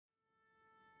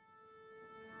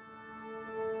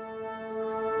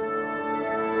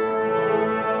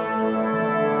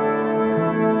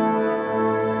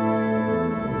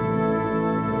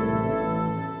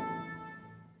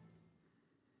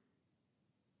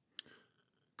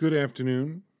Good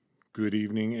afternoon, good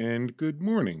evening, and good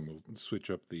morning. We'll switch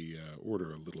up the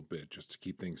order a little bit just to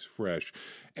keep things fresh.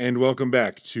 And welcome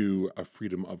back to A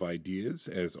Freedom of Ideas.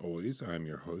 As always, I'm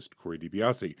your host, Corey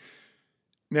DiBiase.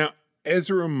 Now, as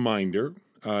a reminder,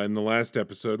 in the last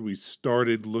episode, we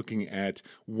started looking at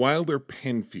Wilder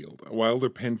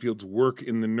Penfield's work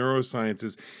in the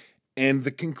neurosciences and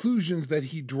the conclusions that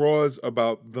he draws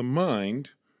about the mind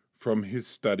from his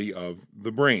study of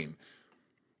the brain.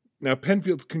 Now,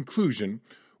 Penfield's conclusion,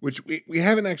 which we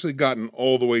haven't actually gotten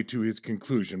all the way to his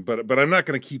conclusion, but I'm not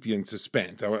going to keep you in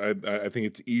suspense. I think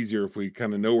it's easier if we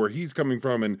kind of know where he's coming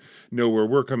from and know where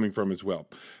we're coming from as well.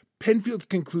 Penfield's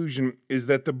conclusion is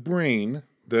that the brain,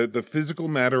 the physical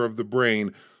matter of the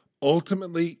brain,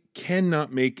 ultimately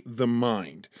cannot make the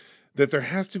mind. That there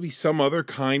has to be some other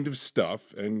kind of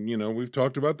stuff, and we've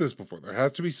talked about this before. There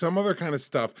has to be some other kind of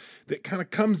stuff that kind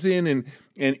of comes in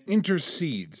and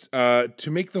intercedes to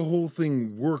make the whole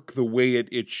thing work the way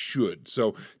it should.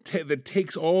 So that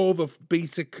takes all the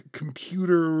basic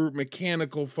computer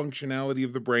mechanical functionality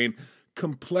of the brain,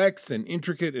 complex and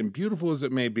intricate and beautiful as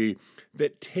it may be,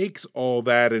 that takes all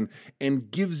that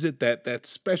and gives it that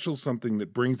special something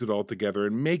that brings it all together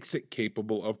and makes it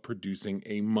capable of producing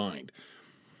a mind.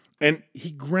 And he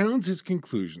grounds his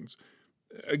conclusions,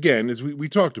 again, as we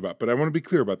talked about, but I want to be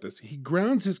clear about this. He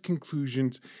grounds his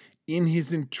conclusions in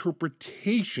his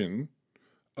interpretation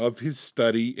of his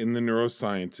study in the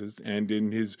neurosciences and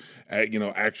in his,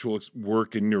 actual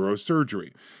work in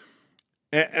neurosurgery.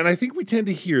 And I think we tend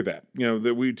to hear that,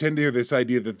 that we tend to hear this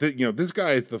idea that, this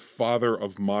guy is the father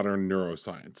of modern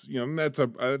neuroscience.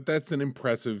 And that's an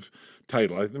impressive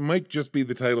title. It might just be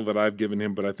the title that I've given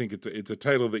him, but I think it's a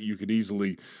title that you could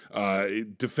easily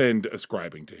defend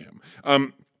ascribing to him.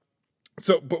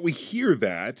 But we hear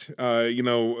that,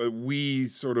 we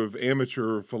sort of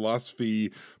amateur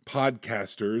philosophy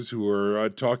podcasters who are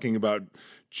talking about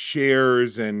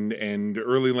chairs and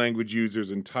early language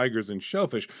users and tigers and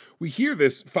shellfish. We hear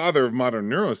this father of modern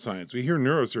neuroscience. We hear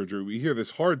neurosurgery. We hear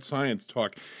this hard science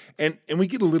talk, and we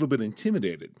get a little bit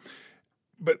intimidated.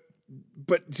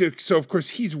 So of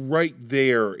course he's right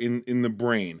there in the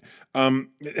brain.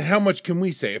 How much can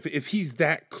we say if he's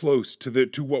that close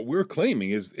to what we're claiming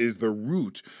is the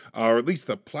root, or at least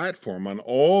the platform on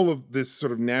all of this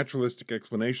sort of naturalistic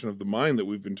explanation of the mind that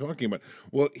we've been talking about?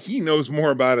 Well, he knows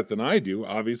more about it than I do.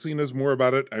 Obviously, he knows more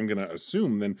about it, I'm going to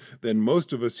assume, than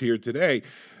most of us here today.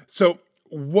 So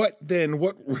what then?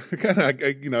 What kind of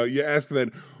you ask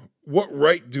then? What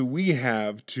right do we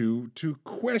have to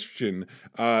question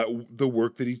the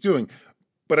work that he's doing?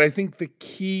 But I think the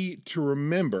key to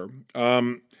remember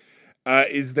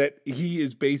is that he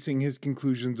is basing his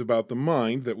conclusions about the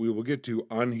mind that we will get to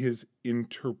on his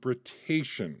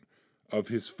interpretation of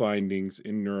his findings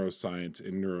in neuroscience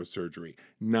and neurosurgery,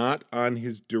 not on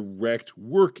his direct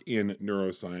work in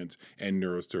neuroscience and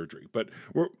neurosurgery. But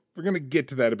we're going to get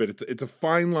to that a bit. It's a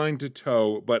fine line to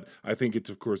toe, but I think it's,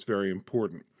 of course, very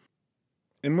important.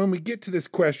 And when we get to this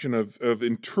question of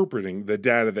interpreting the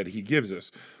data that he gives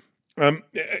us, and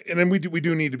then we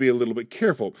do need to be a little bit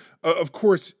careful. Of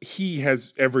course, he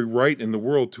has every right in the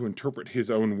world to interpret his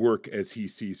own work as he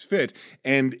sees fit,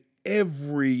 and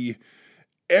every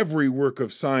work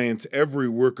of science, every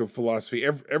work of philosophy,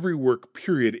 every work,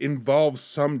 period, involves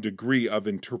some degree of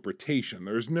interpretation.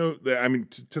 There's no,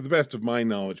 to the best of my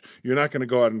knowledge, you're not going to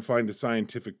go out and find a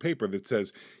scientific paper that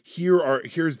says,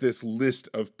 here's this list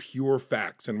of pure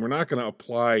facts, and we're not going to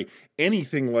apply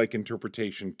anything like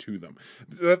interpretation to them.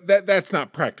 That's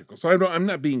not practical. So I'm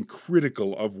not being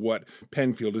critical of what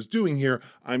Penfield is doing here.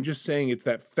 I'm just saying it's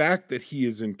that fact that he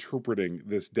is interpreting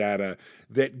this data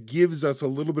that gives us a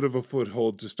little bit of a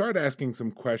foothold to start asking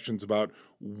some questions about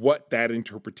what that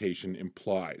interpretation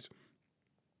implies.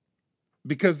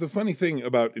 Because the funny thing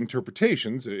about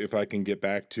interpretations, if I can get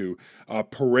back to a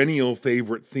perennial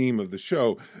favorite theme of the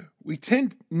show, we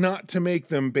tend not to make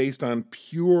them based on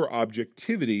pure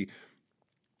objectivity,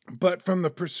 but from the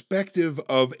perspective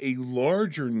of a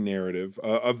larger narrative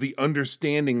of the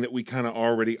understanding that we kind of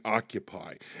already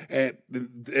occupy.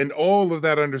 And all of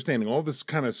that understanding, all this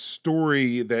kind of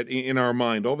story that in our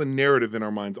mind, all the narrative in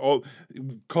our minds, all,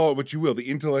 call it what you will, the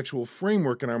intellectual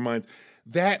framework in our minds,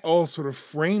 that all sort of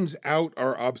frames out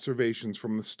our observations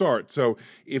from the start. So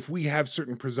if we have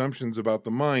certain presumptions about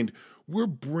the mind, we're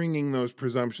bringing those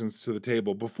presumptions to the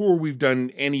table before we've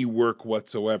done any work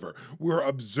whatsoever. We're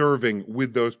observing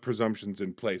with those presumptions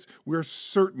in place. We're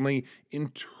certainly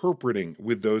interpreting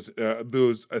with those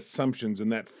assumptions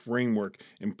and that framework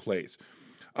in place.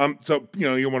 So,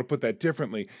 you want to put that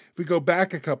differently. If we go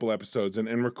back a couple episodes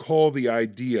and recall the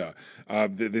idea,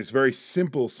 this very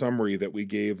simple summary that we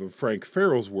gave of Frank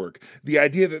Farrell's work, the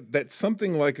idea that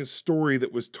something like a story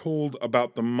that was told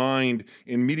about the mind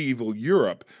in medieval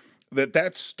Europe,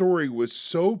 that story was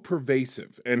so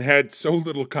pervasive and had so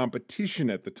little competition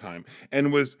at the time,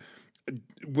 and was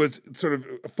sort of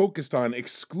focused on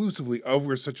exclusively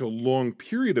over such a long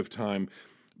period of time,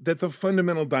 that the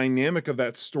fundamental dynamic of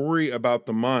that story about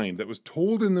the mind that was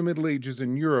told in the Middle Ages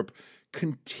in Europe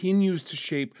continues to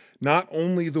shape not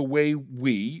only the way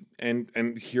we, and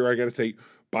here I got to say,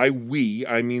 by we,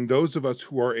 I mean those of us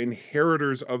who are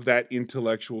inheritors of that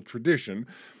intellectual tradition.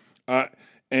 Uh,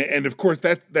 and of course,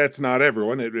 that's not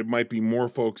everyone. It might be more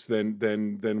folks than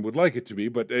would like it to be,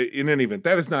 but in any event,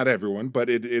 that is not everyone. But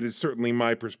it is certainly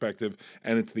my perspective,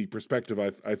 and it's the perspective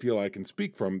I feel I can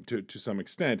speak from to some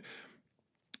extent.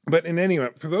 But in any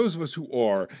event, for those of us who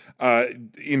are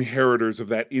inheritors of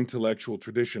that intellectual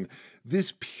tradition,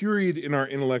 this period in our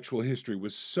intellectual history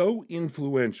was so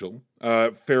influential,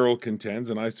 Farrell contends,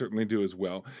 and I certainly do as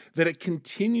well, that it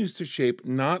continues to shape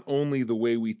not only the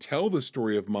way we tell the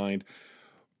story of mind,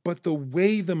 but the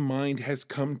way the mind has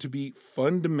come to be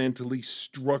fundamentally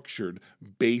structured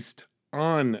based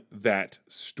on that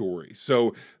story.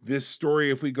 So this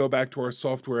story, if we go back to our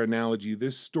software analogy,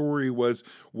 this story was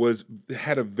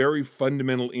had a very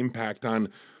fundamental impact on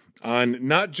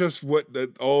not just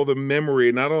all the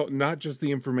memory, not just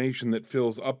the information that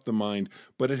fills up the mind,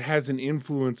 but it has an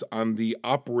influence on the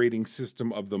operating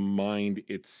system of the mind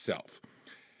itself.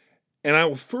 And I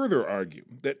will further argue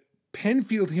that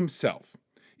Penfield himself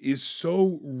is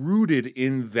so rooted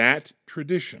in that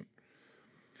tradition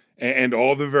and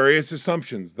all the various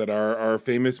assumptions that our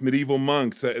famous medieval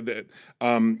monks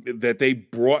that they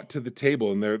brought to the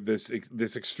table, and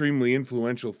this extremely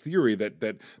influential theory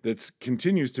that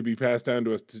continues to be passed down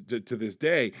to us to this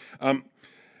day,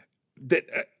 that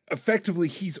effectively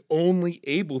he's only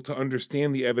able to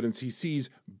understand the evidence he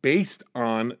sees based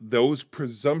on those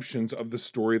presumptions of the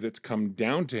story that's come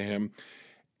down to him.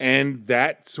 And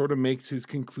that sort of makes his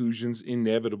conclusions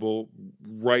inevitable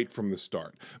right from the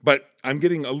start. But I'm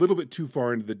getting a little bit too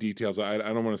far into the details. I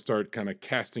don't want to start kind of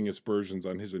casting aspersions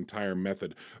on his entire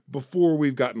method before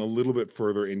we've gotten a little bit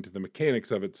further into the mechanics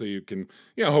of it, so you can,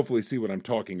 hopefully see what I'm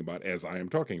talking about as I am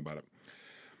talking about it.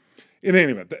 In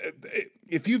any event,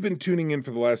 if you've been tuning in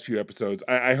for the last few episodes,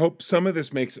 I hope some of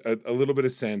this makes a little bit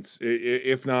of sense.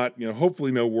 If not,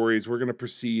 hopefully no worries. We're going to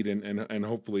proceed and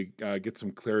hopefully get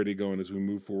some clarity going as we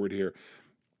move forward here.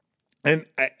 And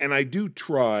I do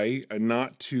try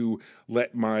not to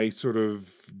let my sort of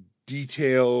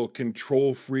detail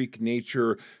control freak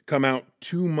nature come out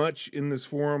too much in this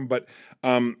forum, but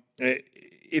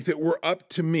if it were up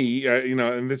to me,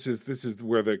 and this is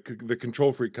where the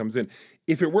control freak comes in.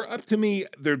 If it were up to me,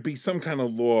 there'd be some kind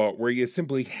of law where you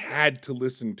simply had to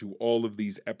listen to all of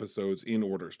these episodes in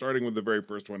order, starting with the very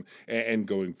first one and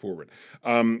going forward.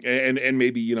 And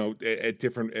maybe,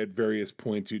 at various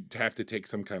points, you'd have to take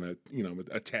some kind of,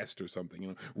 a test or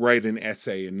something, write an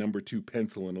essay and number 2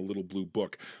 pencil in a little blue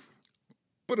book.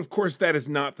 But of course, that is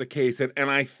not the case. And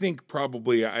I think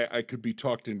probably I could be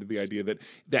talked into the idea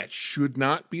that should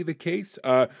not be the case.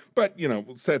 But,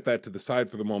 we'll set that to the side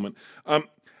for the moment.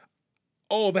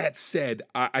 All that said,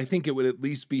 I think it would at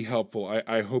least be helpful.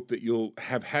 I hope that you'll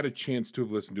have had a chance to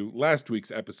have listened to last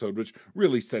week's episode, which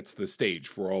really sets the stage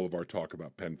for all of our talk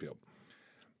about Penfield.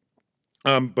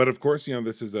 But of course,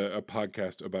 this is a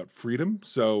podcast about freedom.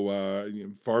 So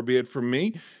far be it from me.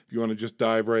 If you want to just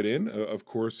dive right in, of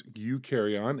course, you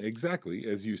carry on exactly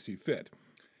as you see fit.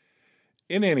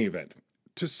 In any event,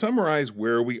 to summarize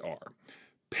where we are,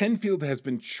 Penfield has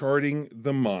been charting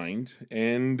the mind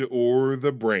and or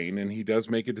the brain, and he does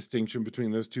make a distinction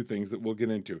between those two things that we'll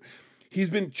get into. He's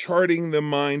been charting the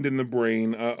mind and the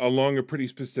brain along a pretty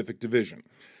specific division.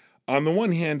 On the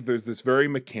one hand, there's this very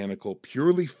mechanical,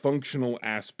 purely functional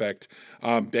aspect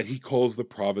that he calls the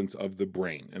province of the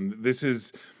brain. And this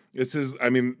is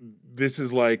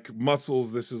like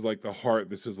muscles, this is like the heart,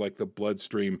 this is like the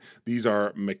bloodstream. These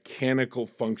are mechanical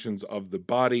functions of the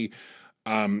body.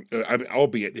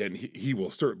 Albeit, and he will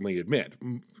certainly admit,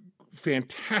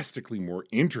 fantastically more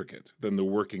intricate than the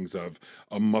workings of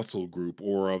a muscle group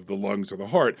or of the lungs or the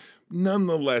heart.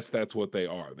 Nonetheless, that's what they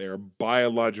are. They are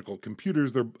biological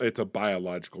computers. It's a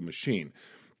biological machine.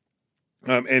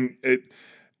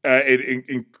 It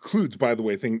includes, by the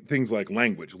way, things like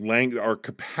language. Our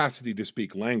capacity to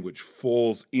speak language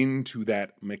falls into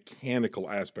that mechanical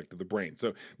aspect of the brain.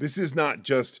 So this is not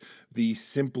just the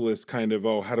simplest kind of,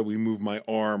 oh, how do we move my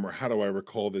arm, or how do I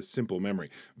recall this simple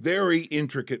memory? Very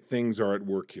intricate things are at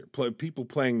work here. People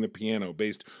playing the piano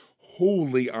based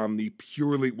wholly on the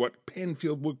purely, what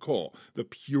Penfield would call, the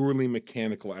purely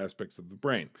mechanical aspects of the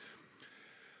brain.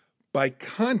 By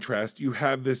contrast, you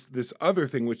have this other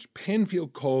thing which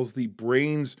Penfield calls the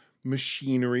brain's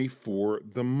machinery for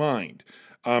the mind.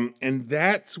 And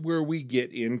that's where we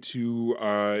get into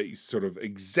sort of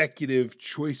executive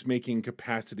choice making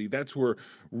capacity. That's where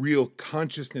real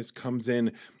consciousness comes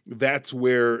in. That's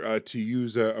where, to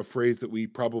use a phrase that we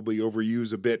probably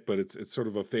overuse a bit, but it's sort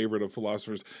of a favorite of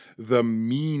philosophers, the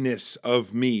meanness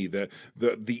of me,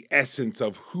 the essence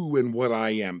of who and what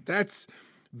I am.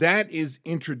 That is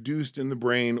introduced in the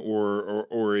brain,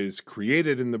 or is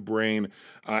created in the brain,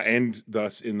 and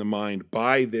thus in the mind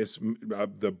by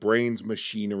the brain's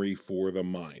machinery for the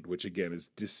mind, which again is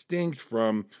distinct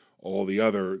from all the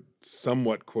other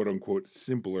somewhat quote unquote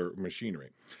simpler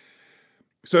machinery.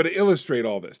 So to illustrate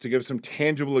all this, to give some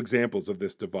tangible examples of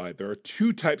this divide, there are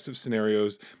two types of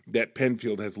scenarios that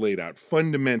Penfield has laid out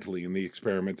fundamentally in the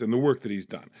experiments and the work that he's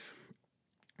done.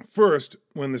 First,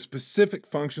 when the specific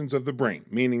functions of the brain,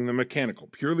 meaning the mechanical,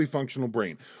 purely functional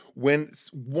brain, when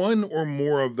one or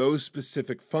more of those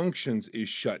specific functions is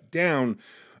shut down,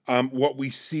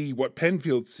 what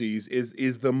Penfield sees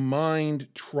is the mind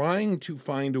trying to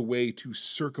find a way to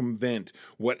circumvent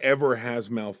whatever has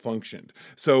malfunctioned.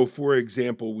 So, for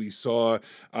example, we saw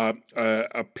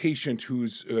a patient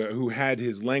who had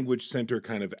his language center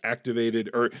kind of activated,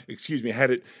 or excuse me,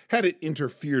 had it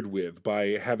interfered with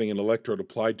by having an electrode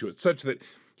applied to it, such that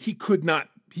he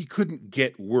couldn't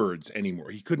get words anymore.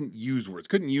 He couldn't use words,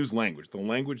 couldn't use language. The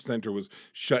language center was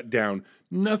shut down.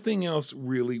 Nothing else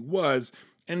really was.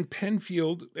 And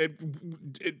Penfield,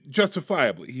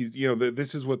 justifiably,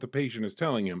 this is what the patient is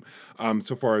telling him,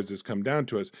 so far as this come down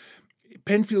to us.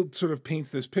 Penfield sort of paints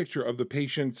this picture of the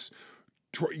patient's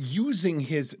using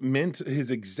his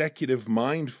executive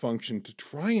mind function to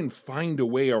try and find a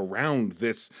way around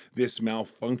this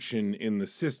malfunction in the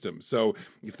system. So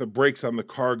if the brakes on the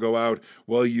car go out,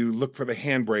 well, you look for the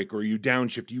handbrake or you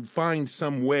downshift. You find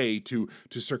some way to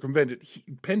circumvent it.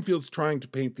 Penfield's trying to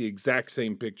paint the exact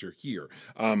same picture here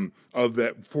of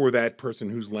that for that person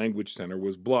whose language center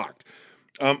was blocked.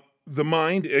 The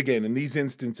mind, again, in these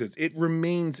instances, it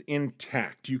remains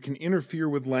intact. You can interfere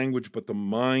with language, but the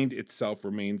mind itself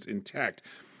remains intact,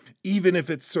 even if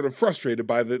it's sort of frustrated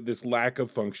by this lack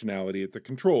of functionality at the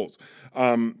controls.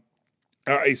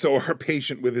 So our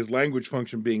patient, with his language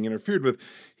function being interfered with,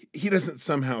 he doesn't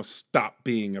somehow stop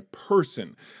being a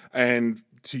person. And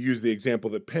to use the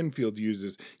example that Penfield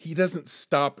uses, he doesn't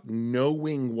stop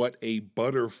knowing what a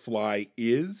butterfly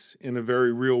is in a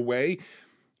very real way.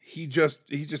 He just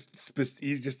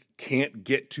can't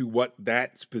get to what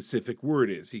that specific word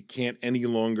is. He can't any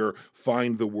longer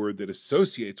find the word that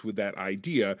associates with that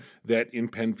idea that, in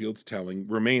Penfield's telling,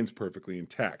 remains perfectly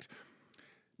intact.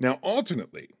 Now,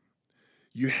 alternately,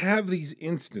 you have these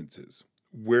instances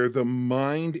where the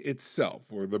mind itself,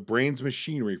 or the brain's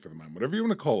machinery for the mind, whatever you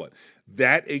want to call it,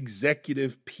 that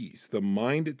executive piece, the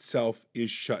mind itself,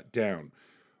 is shut down,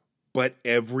 but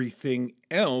everything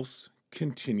else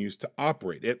continues to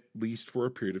operate, at least for a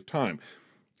period of time.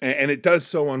 And it does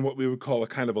so on what we would call a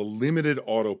kind of a limited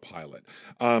autopilot.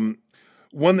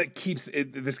 One that keeps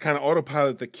this kind of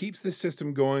autopilot that keeps the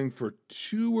system going for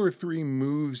 2 or 3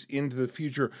 moves into the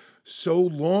future, so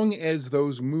long as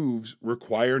those moves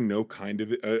require no kind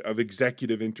of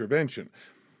executive intervention.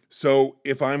 So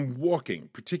if I'm walking,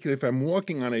 particularly if I'm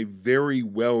walking on a very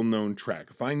well-known track,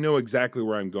 if I know exactly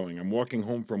where I'm going, I'm walking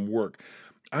home from work,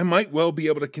 I might well be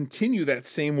able to continue that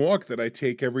same walk that I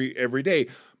take every day,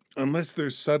 unless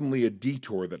there's suddenly a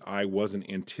detour that I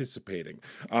wasn't anticipating,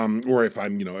 or if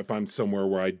I'm somewhere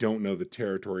where I don't know the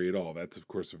territory at all. That's of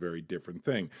course a very different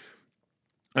thing.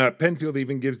 Penfield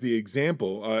even gives the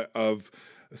example of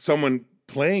someone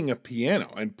playing a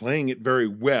piano and playing it very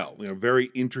well, very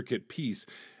intricate piece.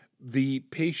 The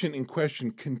patient in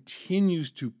question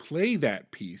continues to play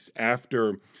that piece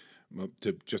after. Well,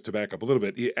 to back up a little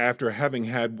bit, after having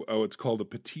had what's called a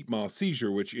petit mal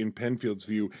seizure, which in Penfield's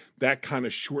view, that kind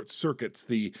of short circuits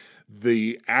the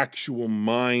actual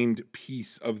mind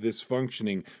piece of this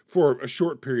functioning for a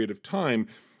short period of time,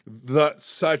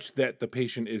 such that the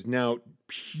patient is now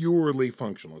purely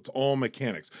functional. It's all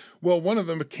mechanics. Well, one of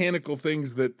the mechanical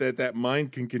things that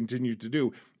mind can continue to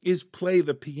do is play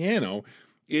the piano.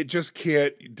 It just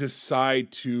can't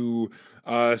decide to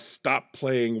stop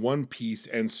playing one piece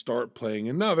and start playing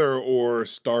another, or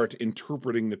start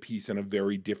interpreting the piece in a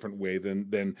very different way than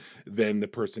the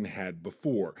person had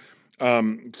before.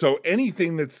 So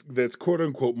anything that's quote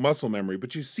unquote muscle memory,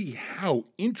 but you see how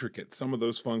intricate some of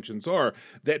those functions are,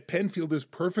 that Penfield is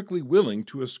perfectly willing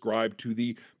to ascribe to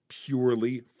the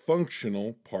purely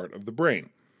functional part of the brain.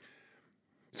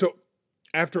 So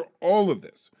after all of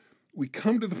this, we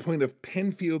come to the point of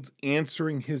Penfield's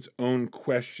answering his own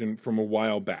question from a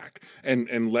while back.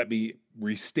 And let me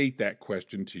restate that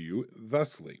question to you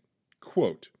thusly.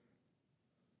 Quote,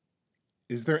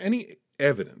 is there any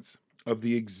evidence of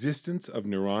the existence of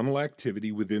neuronal activity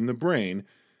within the brain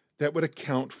that would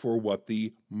account for what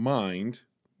the mind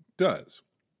does?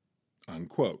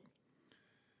 Unquote.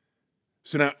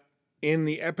 So now, in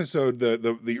the episode,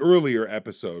 the earlier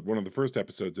episode, one of the first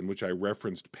episodes in which I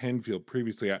referenced Penfield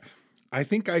previously, I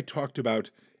think I talked about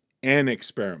an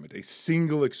experiment, a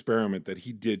single experiment that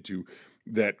he did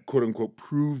that quote unquote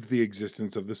proved the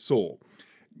existence of the soul.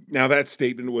 Now, that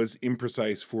statement was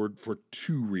imprecise for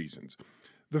two reasons.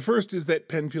 The first is that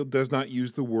Penfield does not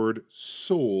use the word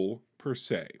soul per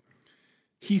se.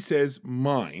 He says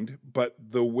mind, but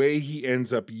the way he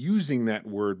ends up using that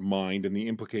word mind and the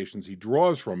implications he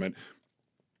draws from it,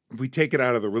 if we take it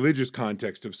out of the religious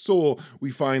context of soul,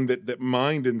 we find that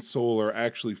mind and soul are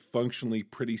actually functionally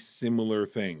pretty similar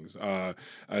things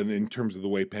in terms of the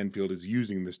way Penfield is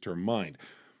using this term mind.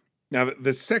 Now,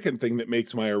 the second thing that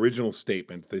makes my original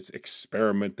statement, this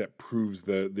experiment that proves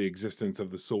the existence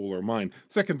of the soul or mind,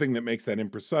 second thing that makes that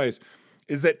imprecise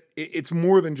is that it's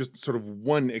more than just sort of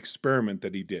one experiment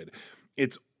that he did.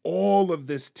 It's all of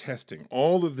this testing,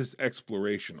 all of this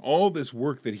exploration, all this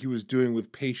work that he was doing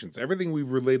with patients, everything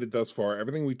we've related thus far,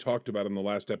 everything we talked about in the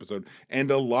last episode, and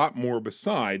a lot more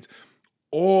besides.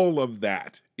 All of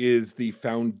that is the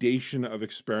foundation of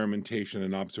experimentation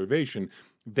and observation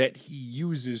that he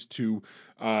uses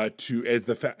as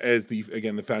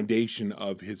the foundation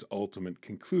of his ultimate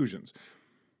conclusions.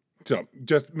 So,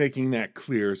 just making that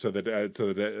clear so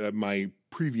that my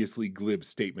previously glib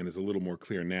statement is a little more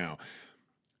clear now.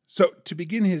 So,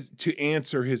 to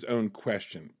answer his own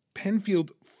question,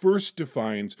 Penfield first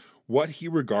defines what he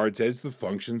regards as the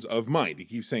functions of mind. He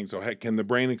keeps saying, so can the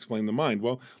brain explain the mind?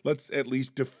 Well, let's at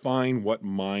least define what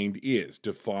mind is,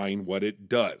 define what it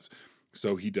does.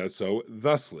 So he does so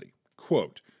thusly,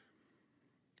 quote,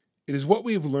 it is what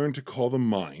we have learned to call the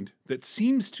mind that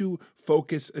seems to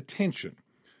focus attention.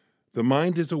 The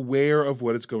mind is aware of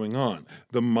what is going on.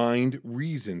 The mind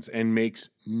reasons and makes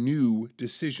new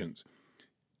decisions.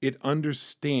 It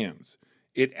understands.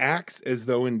 It acts as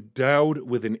though endowed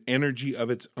with an energy of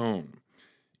its own.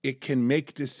 It can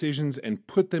make decisions and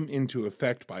put them into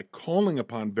effect by calling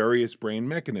upon various brain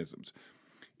mechanisms.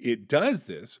 It does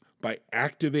this by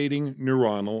activating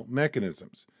neuronal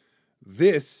mechanisms.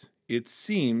 This, it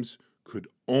seems, could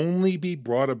only be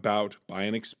brought about by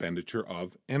an expenditure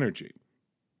of energy.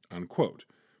 Unquote.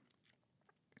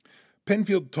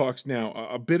 Penfield talks now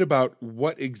a bit about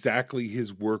what exactly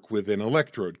his work with an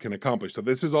electrode can accomplish. So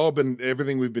this has all been,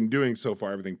 everything we've been doing so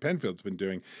far, everything Penfield's been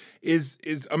doing, is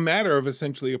a matter of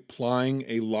essentially applying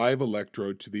a live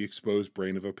electrode to the exposed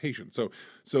brain of a patient.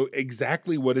 So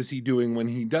exactly what is he doing when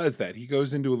he does that? He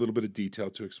goes into a little bit of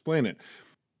detail to explain it.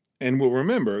 And we'll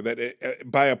remember that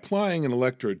by applying an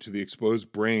electrode to the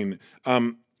exposed brain,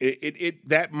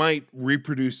 that might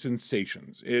reproduce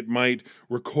sensations. It might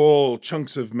recall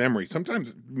chunks of memory,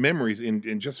 sometimes memories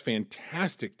in just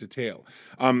fantastic detail.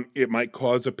 It might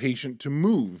cause a patient to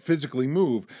move, physically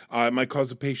move. It might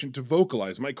cause a patient to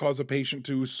vocalize, might cause a patient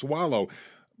to swallow.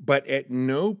 But at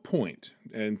no point,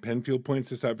 and Penfield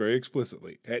points this out very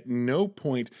explicitly, at no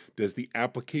point does the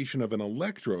application of an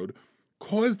electrode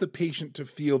cause the patient to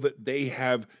feel that they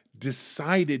have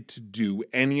decided to do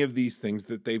any of these things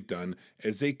that they've done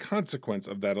as a consequence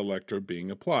of that electrode being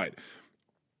applied.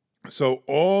 So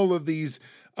all of these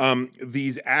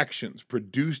actions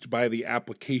produced by the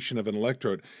application of an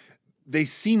electrode, they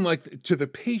seem like, to the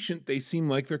patient, they seem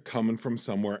like they're coming from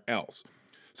somewhere else.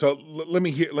 So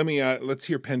let's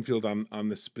hear Penfield on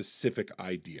the specific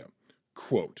idea.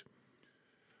 Quote,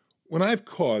 when I've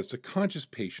caused a conscious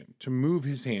patient to move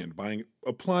his hand by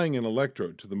applying an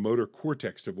electrode to the motor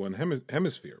cortex of one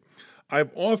hemisphere, I've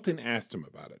often asked him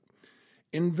about it.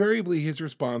 Invariably, his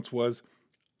response was,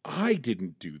 I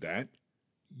didn't do that.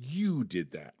 You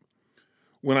did that.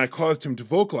 When I caused him to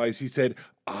vocalize, he said,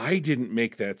 I didn't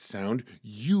make that sound.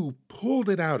 You pulled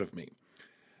it out of me.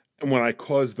 And when I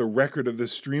caused the record of the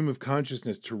stream of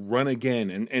consciousness to run again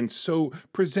and so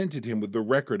presented him with the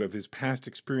record of his past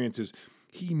experiences,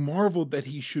 He marveled that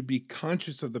he should be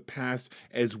conscious of the past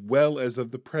as well as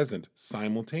of the present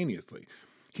simultaneously.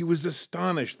 He was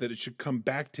astonished that it should come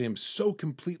back to him so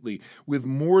completely, with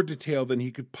more detail than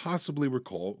he could possibly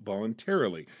recall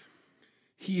voluntarily.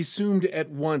 He assumed at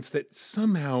once that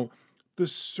somehow the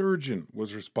surgeon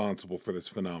was responsible for this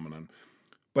phenomenon,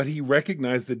 but he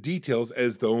recognized the details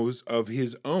as those of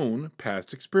his own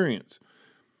past experience.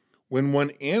 When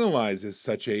one analyzes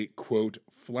such a, quote,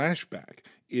 flashback,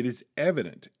 it is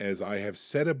evident, as I have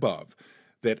said above,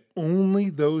 that only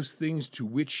those things to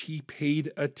which he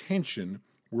paid attention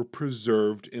were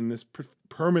preserved in this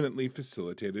permanently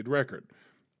facilitated record,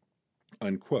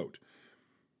 unquote.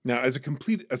 Now, as a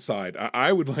complete aside,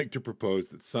 I would like to propose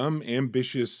that some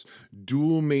ambitious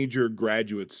dual major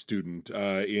graduate student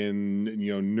in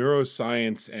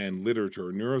neuroscience and literature,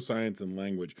 neuroscience and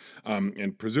language,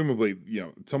 and presumably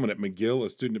someone at McGill, a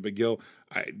student at McGill,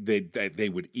 they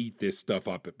would eat this stuff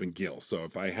up at McGill. So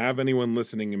if I have anyone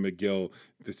listening in McGill,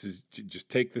 this is just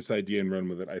take this idea and run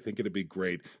with it. I think it'd be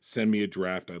great. Send me a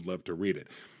draft. I'd love to read it.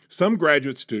 Some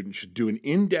graduate students should do an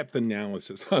in-depth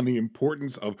analysis on the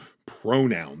importance of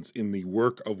pronouns in the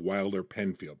work of Wilder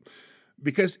Penfield.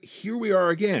 Because here we are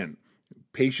again.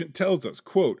 Patient tells us,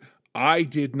 quote, I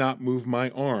did not move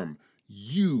my arm.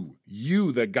 You,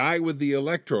 the guy with the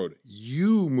electrode,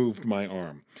 you moved my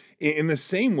arm. In the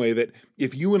same way that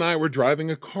if you and I were driving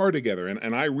a car together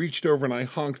and I reached over and I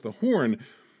honked the horn,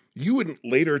 you wouldn't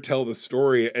later tell the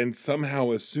story and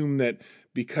somehow assume that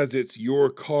because it's your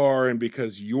car and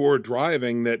because you're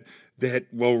driving that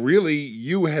well, really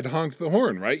you had honked the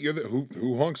horn, right? You're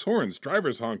who honks horns?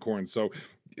 Drivers honk horns. So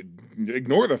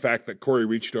ignore the fact that Corey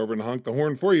reached over and honked the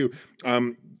horn for you.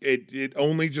 It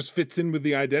only just fits in with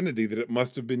the identity that it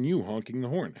must have been you honking the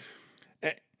horn.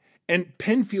 And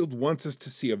Penfield wants us to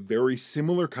see a very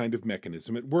similar kind of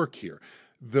mechanism at work here.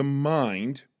 The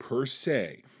mind, per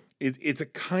se, it's a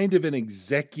kind of an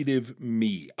executive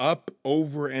me, up,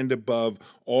 over, and above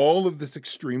all of this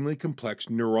extremely complex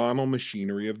neuronal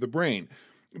machinery of the brain.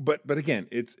 But again,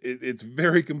 it's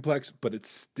very complex, but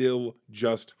it's still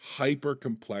just hyper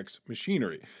complex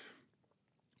machinery.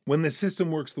 When the system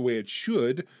works the way it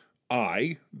should,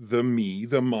 I, the me,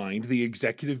 the mind, the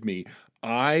executive me,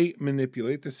 I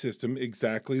manipulate the system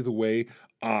exactly the way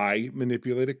I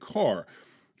manipulate a car.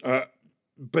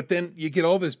 But then you get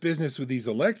all this business with these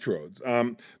electrodes.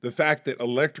 The fact that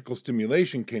electrical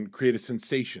stimulation can create a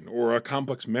sensation or a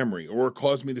complex memory or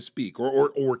cause me to speak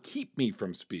or keep me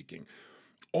from speaking.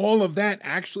 All of that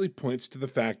actually points to the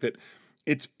fact that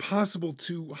it's possible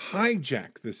to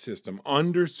hijack the system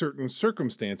under certain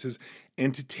circumstances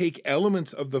and to take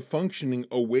elements of the functioning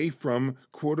away from,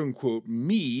 quote unquote,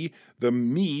 me, the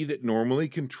me that normally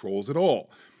controls it all.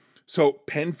 So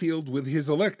Penfield with his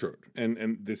electrode,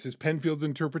 and this is Penfield's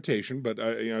interpretation, but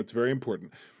it's very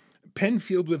important.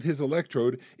 Penfield with his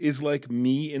electrode is like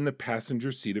me in the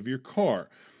passenger seat of your car.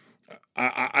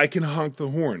 I can honk the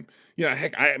horn.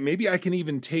 Heck, maybe I can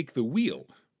even take the wheel.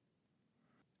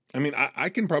 I mean, I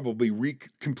can probably wreak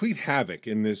complete havoc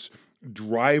in this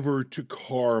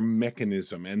driver-to-car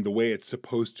mechanism and the way it's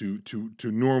supposed to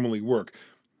normally work.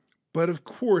 But of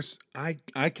course,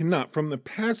 I cannot from the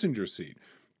passenger seat.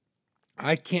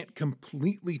 I can't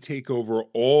completely take over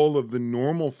all of the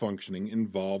normal functioning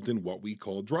involved in what we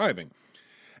call driving.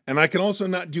 And I can also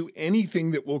not do anything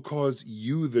that will cause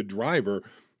you, the driver,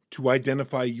 to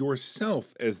identify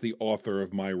yourself as the author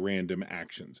of my random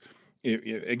actions.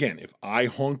 Again, if I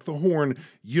honk the horn,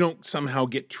 you don't somehow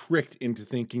get tricked into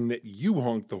thinking that you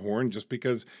honked the horn just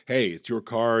because, hey, it's your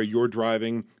car, you're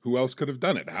driving. Who else could have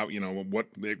done it?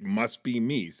 It must be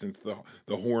me since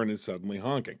the horn is suddenly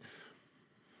honking.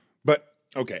 But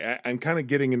okay, I'm kind of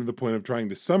getting into the point of trying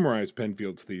to summarize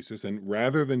Penfield's thesis, and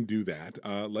rather than do that,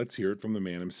 let's hear it from the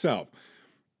man himself.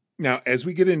 Now, as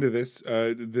we get into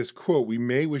this quote, we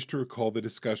may wish to recall the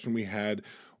discussion we had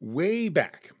way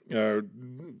back,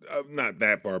 not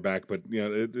that far back, but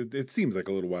it seems like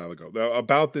a little while ago,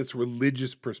 about this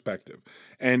religious perspective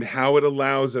and how it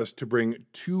allows us to bring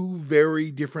two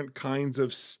very different kinds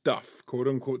of stuff, quote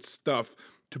unquote stuff,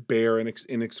 to bear in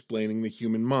explaining the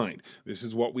human mind. This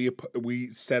is what we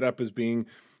set up as being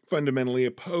fundamentally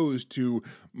opposed to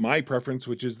my preference,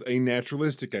 which is a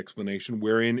naturalistic explanation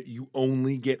wherein you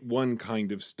only get one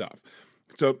kind of stuff.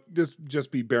 So just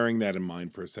be bearing that in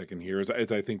mind for a second here,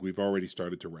 as I think we've already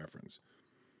started to reference.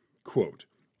 Quote,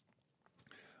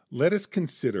 let us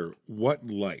consider what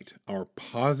light our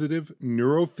positive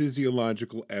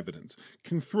neurophysiological evidence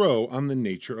can throw on the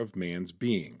nature of man's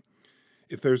being.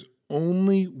 If there's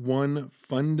only one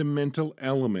fundamental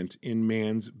element in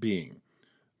man's being,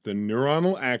 the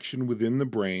neuronal action within the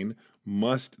brain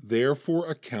must therefore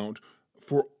account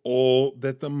for all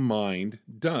that the mind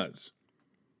does.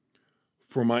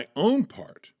 For my own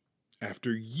part,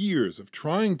 after years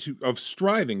of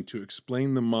striving to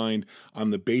explain the mind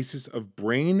on the basis of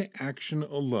brain action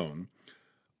alone,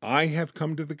 I have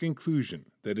come to the conclusion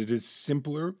that it is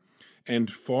simpler and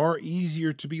far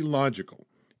easier to be logical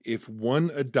if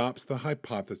one adopts the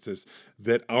hypothesis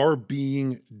that our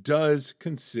being does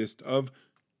consist of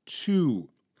two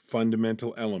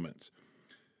fundamental elements,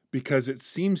 because it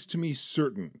seems to me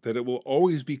certain that it will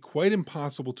always be quite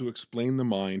impossible to explain the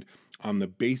mind on the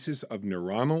basis of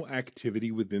neuronal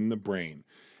activity within the brain,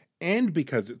 and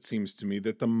because it seems to me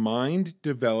that the mind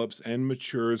develops and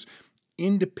matures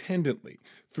independently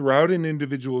throughout an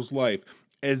individual's life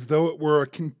as though it were a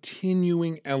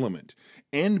continuing element,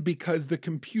 and because the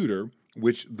computer,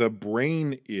 which the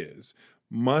brain is,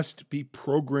 must be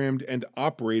programmed and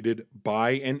operated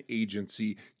by an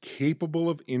agency capable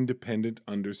of independent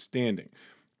understanding.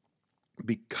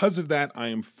 Because of that, I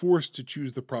am forced to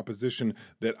choose the proposition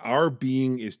that our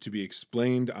being is to be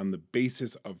explained on the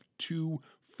basis of two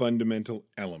fundamental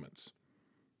elements.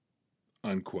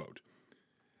 Unquote.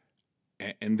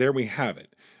 And there we have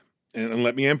it. And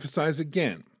let me emphasize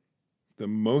again, the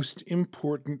most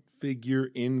important figure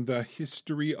in the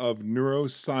history of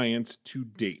neuroscience to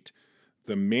date,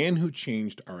 the man who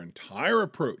changed our entire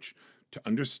approach to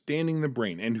understanding the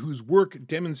brain and whose work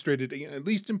demonstrated, at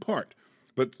least in part,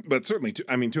 but certainly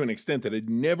to an extent that had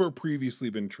never previously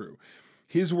been true.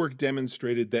 His work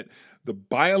demonstrated that the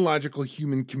biological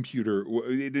human computer,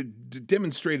 it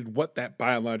demonstrated what that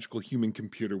biological human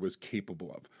computer was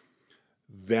capable of.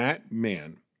 That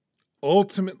man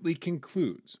ultimately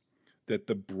concludes that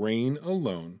the brain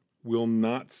alone will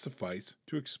not suffice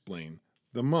to explain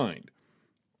the mind.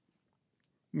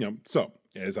 So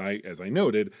as I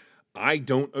noted, I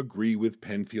don't agree with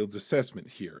Penfield's assessment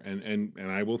here, and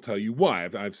I will tell you why.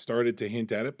 I've started to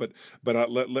hint at it, but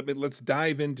let's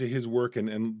dive into his work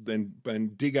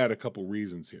and dig out a couple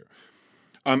reasons here.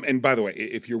 And by the way,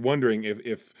 if you're wondering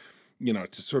if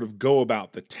to sort of go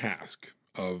about the task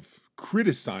of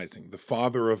criticizing the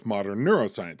father of modern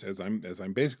neuroscience, as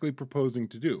I'm basically proposing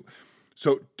to do,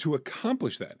 so to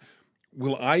accomplish that,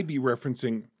 will I be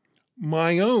referencing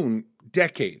my own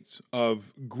decades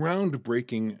of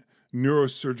groundbreaking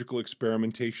neurosurgical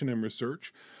experimentation and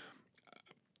research?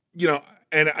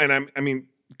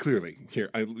 Clearly here,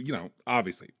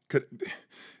 obviously could,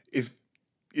 if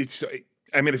it's,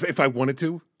 if I wanted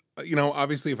to,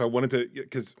 obviously if I wanted to,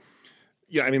 because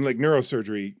like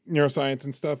neurosurgery, neuroscience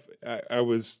and stuff, I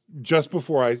was, just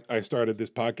before I started this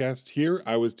podcast here,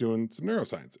 I was doing some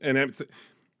neuroscience, and it's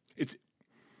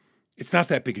not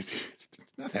that big a deal. It's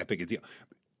not that big a deal.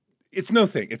 It's no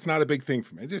thing. It's not a big thing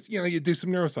for me. Just, you do some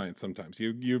neuroscience sometimes.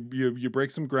 You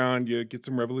break some ground, you get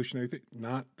some revolutionary thing.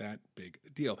 Not that big a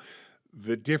deal.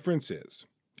 The difference is,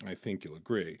 I think you'll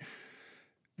agree,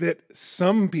 that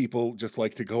some people just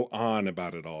like to go on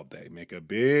about it all day, make a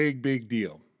big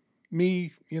deal.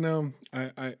 Me,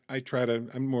 I try to,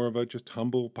 I'm more of a just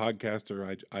humble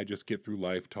podcaster. I just get through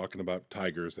life talking about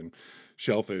tigers and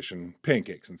shellfish and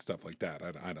pancakes and stuff like that.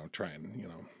 I don't try and,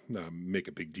 make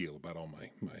a big deal about all my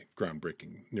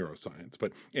groundbreaking neuroscience.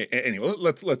 But anyway,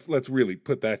 let's really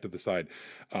put that to the side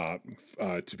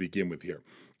to begin with here.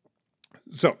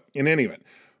 So in any event,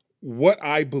 what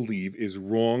I believe is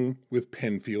wrong with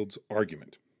Penfield's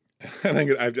argument, and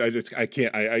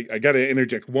I got to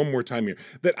interject one more time here,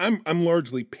 that I'm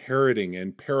largely parroting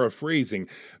and paraphrasing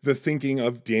the thinking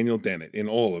of Daniel Dennett in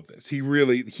all of this.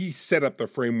 He set up the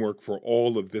framework for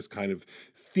all of this kind of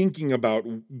thinking about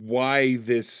why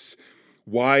the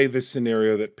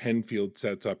scenario that Penfield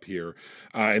sets up here,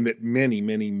 and that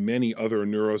many other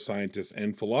neuroscientists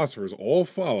and philosophers all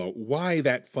follow, why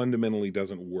that fundamentally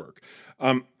doesn't work.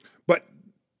 But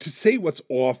to say what's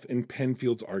off in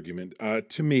Penfield's argument,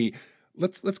 to me,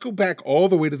 let's go back all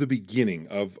the way to the beginning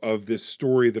of this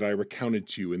story that I recounted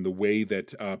to you in the way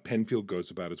that Penfield goes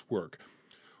about his work.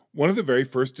 One of the very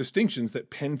first distinctions that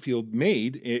Penfield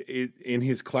made in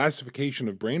his classification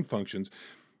of brain functions,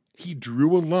 he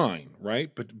drew a line,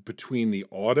 right, between the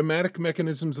automatic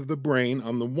mechanisms of the brain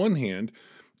on the one hand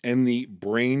and the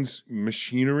brain's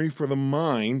machinery for the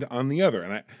mind on the other.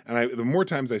 And I the more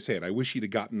times I say it, I wish he'd have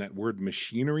gotten that word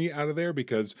machinery out of there,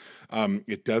 because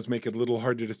it does make it a little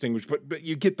hard to distinguish. But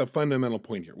you get the fundamental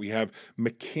point here. We have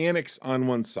mechanics on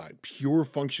one side, pure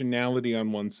functionality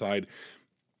on one side,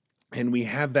 and we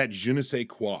have that je ne sais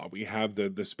quoi. We have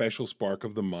the special spark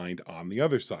of the mind on the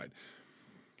other side.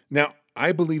 Now,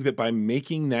 I believe that by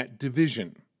making that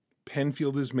division,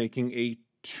 Penfield is making a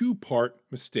two-part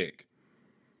mistake.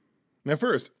 Now,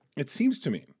 first, it seems to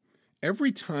me,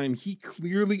 every time he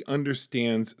clearly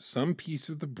understands some piece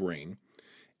of the brain,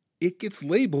 it gets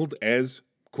labeled as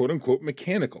quote unquote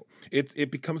mechanical.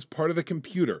 It becomes part of the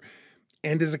computer.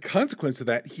 And as a consequence of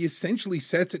that, he essentially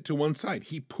sets it to one side.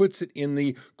 He puts it in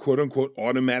the quote unquote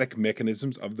automatic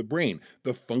mechanisms of the brain,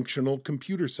 the functional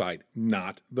computer side,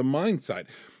 not the mind side,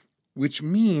 which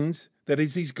means that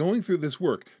as he's going through this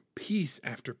work, piece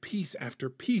after piece after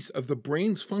piece of the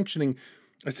brain's functioning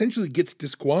essentially gets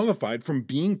disqualified from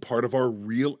being part of our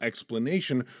real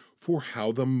explanation for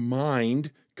how the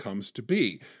mind comes to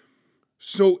be.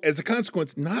 So, as a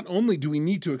consequence, not only do we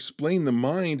need to explain the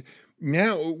mind,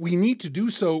 now we need to do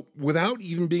so without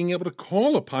even being able to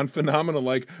call upon phenomena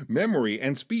like memory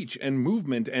and speech and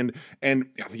movement and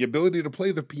the ability to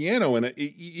play the piano and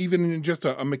even in just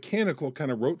a mechanical kind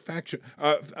of rote fashion.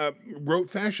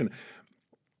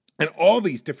 And all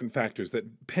these different factors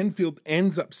that Penfield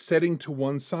ends up setting to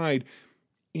one side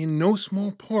in no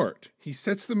small part. He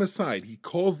sets them aside. He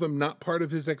calls them not part of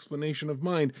his explanation of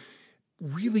mind,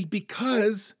 really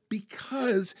because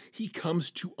he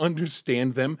comes to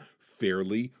understand them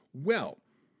fairly well.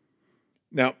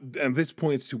 Now, and this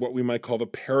points to what we might call the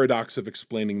paradox of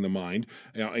explaining the mind,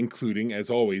 including, as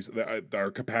always,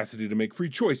 our capacity to make free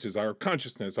choices, our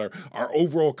consciousness, our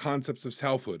overall concepts of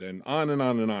selfhood, and on and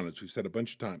on and on, as we've said a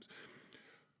bunch of times.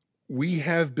 We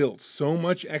have built so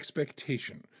much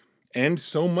expectation and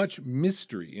so much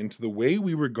mystery into the way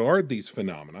we regard these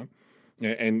phenomena.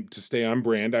 And to stay on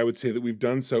brand, I would say that we've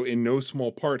done so in no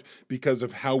small part because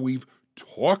of how we've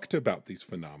talked about these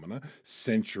phenomena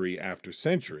century after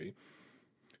century.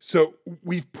 So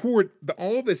we've poured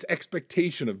all this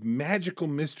expectation of magical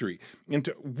mystery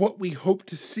into what we hope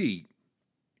to see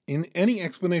in any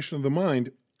explanation of the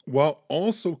mind, while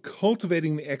also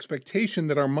cultivating the expectation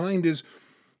that our mind is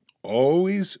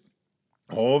always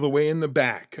all the way in the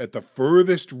back, at the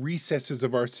furthest recesses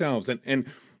of ourselves.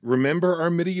 And remember our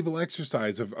medieval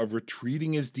exercise of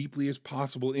retreating as deeply as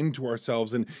possible into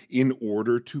ourselves and in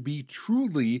order to be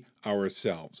truly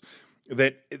ourselves.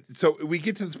 So we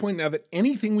get to this point now that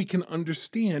anything we can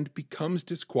understand becomes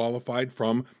disqualified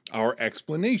from our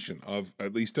explanation of,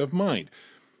 at least of mind.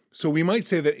 So we might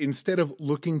say that instead of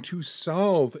looking to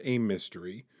solve a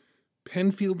mystery,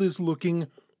 Penfield is looking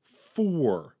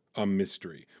for a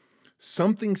mystery.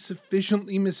 Something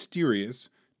sufficiently mysterious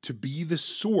to be the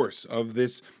source of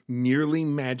this nearly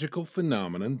magical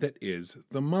phenomenon that is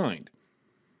the mind.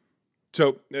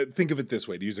 So think of it this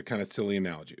way, to use a kind of silly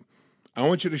analogy. I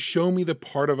want you to show me the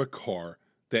part of a car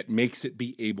that makes it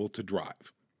be able to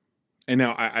drive. And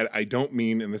now I don't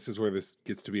mean, and this is where this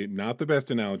gets to be not the best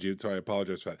analogy, so I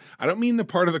apologize for that. I don't mean the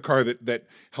part of the car that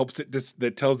helps it,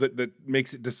 that tells it, that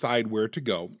makes it decide where to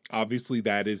go. Obviously,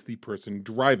 that is the person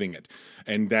driving it.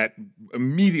 And that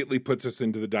immediately puts us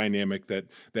into the dynamic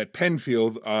that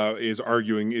Penfield is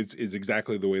arguing is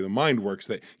exactly the way the mind works,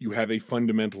 that you have a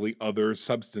fundamentally other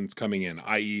substance coming in,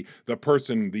 i.e. the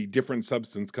person, the different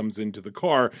substance comes into the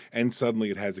car and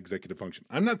suddenly it has executive function.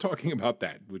 I'm not talking about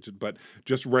that, but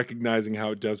just recognizing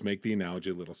how it does make the analogy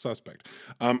a little suspect.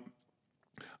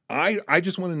 I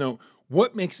just want to know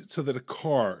what makes it so that a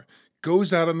car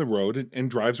goes out on the road and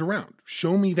drives around.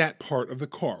 Show me that part of the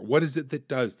car. What is it that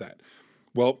does that?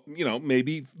 Well,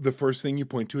 maybe the first thing you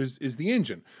point to is the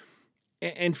engine.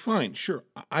 And fine, sure,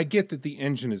 I get that the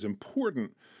engine is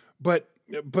important, but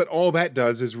all that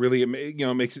does is really,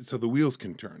 makes it so the wheels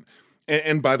can turn.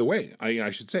 And by the way, I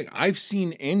should say, I've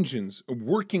seen engines,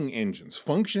 working engines,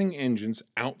 functioning engines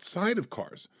outside of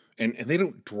cars, and they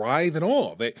don't drive at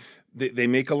all. They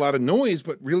make a lot of noise,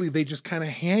 but really they just kind of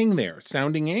hang there,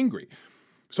 sounding angry.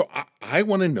 So I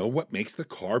want to know what makes the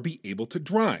car be able to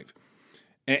drive.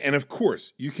 And of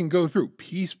course, you can go through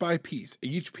piece by piece,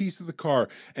 each piece of the car,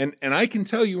 and I can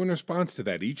tell you in response to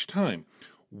that each time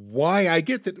why I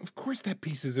get that. Of course, that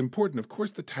piece is important. Of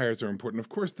course, the tires are important. Of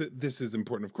course, this is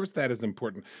important. Of course, that is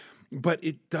important. But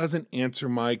it doesn't answer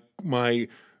my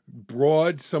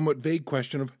broad, somewhat vague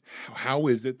question of how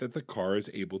is it that the car is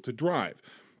able to drive.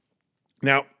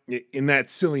 Now, in that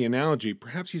silly analogy,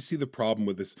 perhaps you see the problem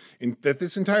with this, that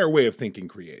this entire way of thinking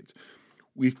creates.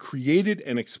 We've created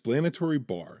an explanatory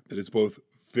bar that is both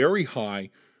very high,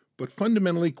 but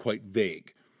fundamentally quite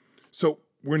vague. So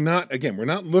we're not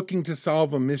looking to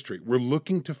solve a mystery. We're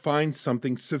looking to find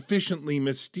something sufficiently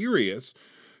mysterious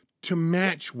to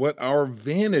match what our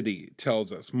vanity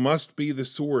tells us must be the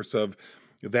source of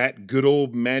that good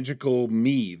old magical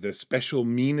me, the special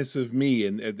meanness of me,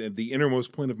 and the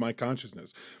innermost point of my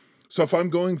consciousness. So if I'm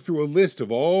going through a list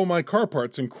of all my car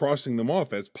parts and crossing them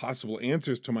off as possible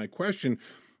answers to my question,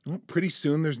 well, pretty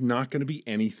soon there's not going to be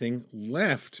anything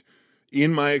left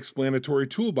in my explanatory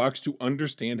toolbox to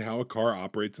understand how a car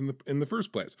operates in the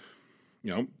first place.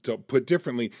 To put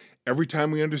differently, every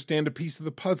time we understand a piece of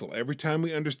the puzzle, every time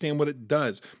we understand what it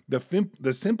does,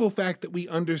 the simple fact that we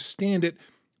understand it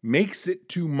makes it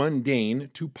too mundane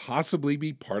to possibly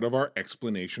be part of our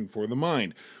explanation for the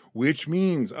mind, which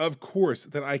means, of course,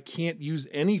 that I can't use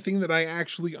anything that I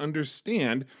actually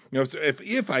understand. So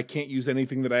if I can't use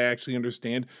anything that I actually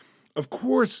understand, of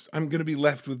course, I'm going to be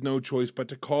left with no choice but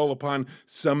to call upon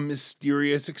some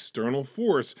mysterious external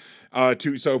force.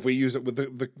 So if we use it with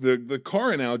the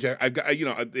car analogy, I've got,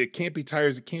 it can't be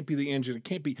tires, it can't be the engine, it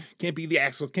can't be the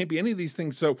axle, it can't be any of these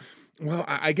things. So, well,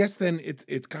 I guess then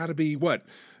it's got to be what?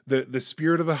 The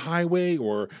spirit of the highway,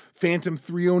 or Phantom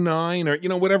 309, or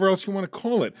whatever else you want to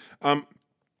call it.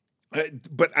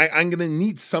 But I'm going to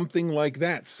need something like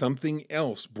that, something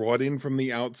else brought in from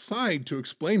the outside to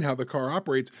explain how the car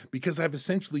operates, because I've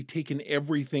essentially taken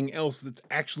everything else that's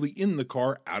actually in the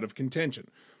car out of contention.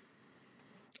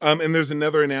 And there's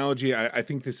another analogy. I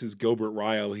think this is Gilbert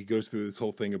Ryle. He goes through this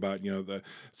whole thing about,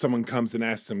 someone comes and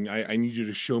asks him, I need you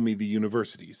to show me the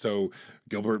university. So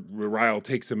Gilbert Ryle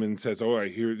takes him and says, "Oh,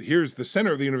 here's the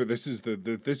center of the university.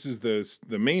 This is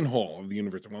the main hall of the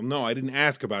university." Well, no, I didn't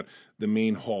ask about the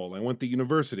main hall. I want the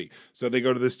university. So they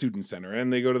go to the student center,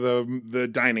 and they go to the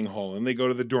dining hall, and they go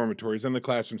to the dormitories and the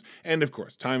classrooms. And of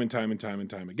course, time and time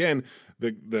again,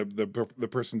 the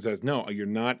person says, "No, you're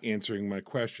not answering my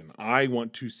question. I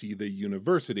want to see the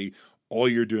university. All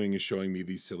you're doing is showing me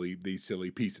these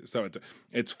silly pieces." So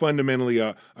it's fundamentally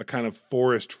a kind of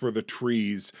forest for the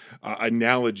trees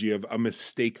analogy of a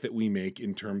mistake that we make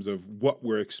in terms of what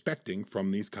we're expecting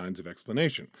from these kinds of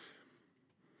explanation.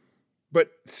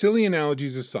 But silly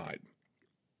analogies aside,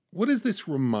 what does this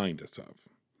remind us of?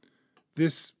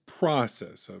 This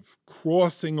process of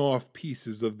crossing off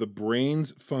pieces of the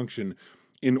brain's function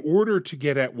in order to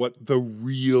get at what the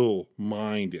real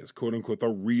mind is, quote unquote, the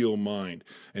real mind.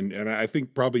 And I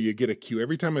think probably you get a cue.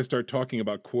 Every time I start talking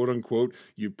about quote unquote,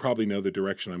 you probably know the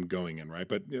direction I'm going in, right?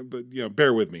 But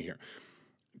bear with me here.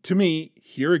 To me,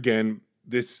 here again,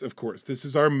 this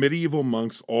is our medieval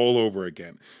monks all over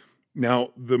again.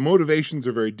 Now, the motivations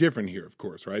are very different here, of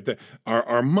course, right?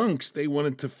 Our monks, they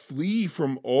wanted to flee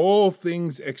from all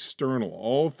things external,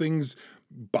 all things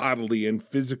bodily and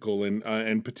physical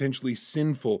and potentially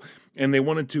sinful, and they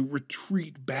wanted to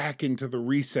retreat back into the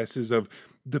recesses of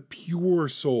the pure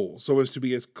soul, so as to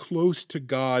be as close to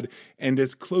God and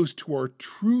as close to our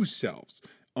true selves,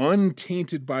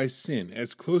 untainted by sin,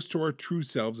 as close to our true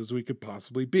selves as we could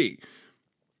possibly be.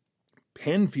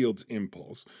 Penfield's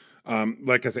impulse,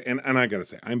 like I say, and I gotta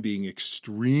say, I'm being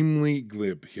extremely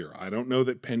glib here. I don't know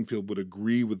that Penfield would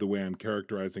agree with the way I'm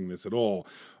characterizing this at all,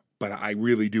 but I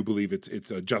really do believe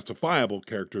it's a justifiable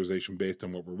characterization based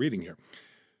on what we're reading here.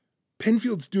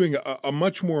 Penfield's doing a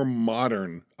much more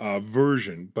modern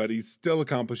version, but he's still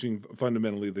accomplishing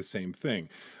fundamentally the same thing.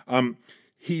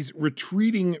 He's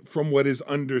retreating from what is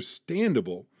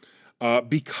understandable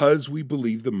because we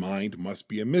believe the mind must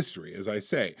be a mystery, as I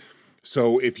say.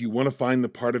 So if you want to find the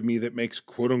part of me that makes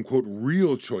quote unquote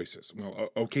real choices, well,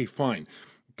 okay, fine.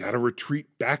 Got to retreat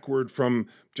backward from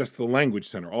just the language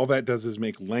center. All that does is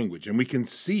make language. And we can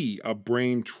see a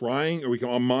brain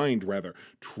a mind rather,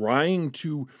 trying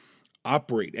to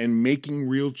operate and making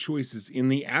real choices in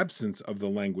the absence of the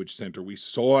language center. We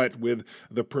saw it with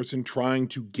the person trying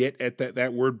to get at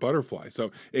that word butterfly. So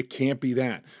it can't be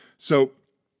that. So,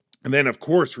 and then, of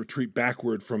course, retreat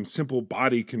backward from simple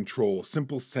body control,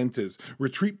 simple senses.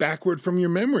 Retreat backward from your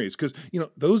memories, because,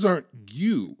 those aren't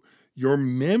you. Your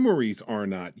memories are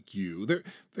not you. They're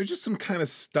just some kind of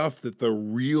stuff that the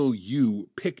real you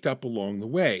picked up along the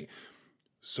way.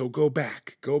 So go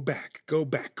back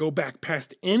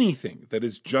past anything that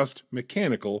is just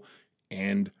mechanical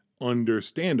and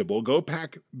understandable. Go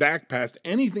back past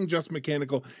anything just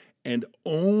mechanical, and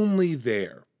only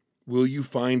there will you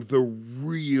find the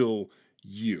real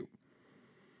you.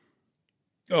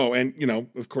 Oh, and,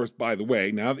 of course, by the way,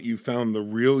 now that you've found the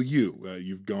real you,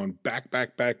 you've gone back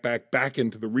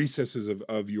into the recesses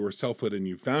of your selfhood, and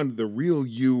you found the real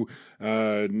you,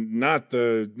 not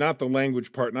the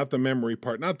language part, not the memory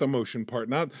part, not the motion part,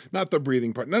 not the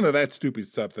breathing part, none of that stupid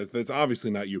stuff. That's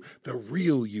obviously not you. The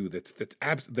real you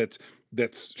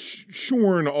that's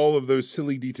shorn all of those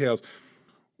silly details.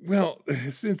 Well,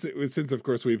 since of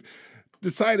course we've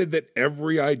decided that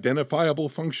every identifiable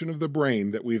function of the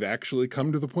brain that we've actually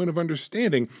come to the point of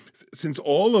understanding, since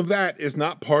all of that is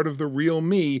not part of the real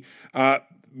me,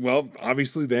 well,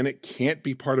 obviously then it can't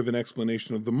be part of an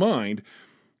explanation of the mind.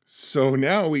 So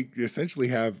now we essentially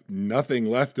have nothing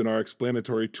left in our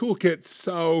explanatory toolkit.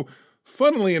 So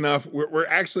funnily enough, we're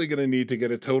actually going to need to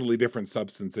get a totally different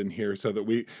substance in here so that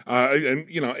we, and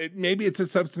maybe it's a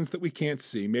substance that we can't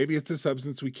see. Maybe it's a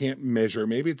substance we can't measure.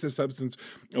 Maybe it's a substance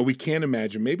we can't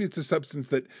imagine. Maybe it's a substance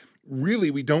that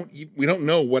really we don't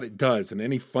know what it does in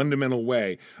any fundamental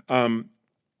way.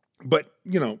 But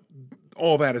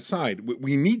all that aside,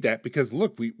 we need that because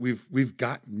look, we've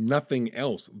got nothing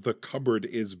else. The cupboard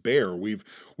is bare. We've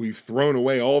thrown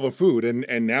away all the food,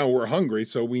 and now we're hungry.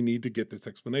 So we need to get this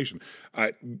explanation.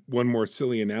 One more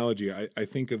silly analogy. I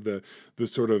think of the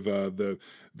sort of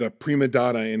the prima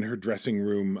donna in her dressing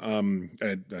room.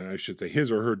 And I should say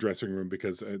his or her dressing room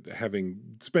because having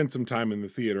spent some time in the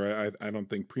theater, I don't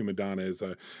think prima donna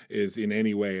is in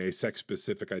any way a sex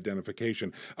specific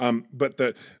identification. But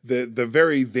the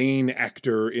very vain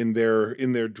actor in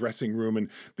their dressing room, and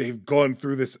they've gone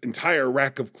through this entire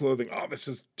rack of clothing. Oh, this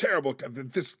is terrible.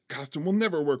 This costume will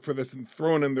never work for this, and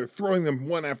they're throwing them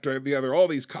one after the other. All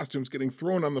these costumes getting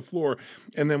thrown on the floor,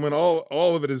 and then when all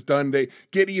of it is done, they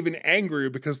get even angrier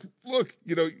because look,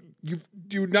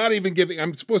 you're not even giving.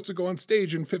 I'm supposed to go on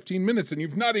stage in 15 minutes, and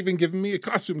you've not even given me a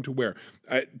costume to wear.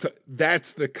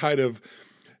 That's the kind of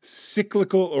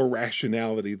cyclical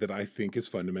irrationality that I think is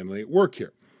fundamentally at work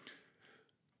here.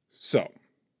 So,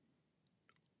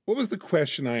 what was the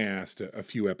question I asked a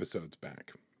few episodes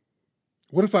back?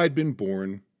 What if I'd been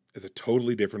born as a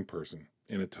totally different person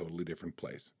in a totally different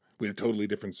place with totally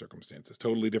different circumstances,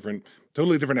 totally different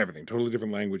everything, totally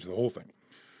different language, the whole thing?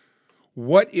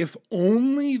 What if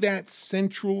only that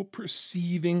central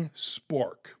perceiving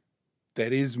spark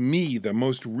that is me, the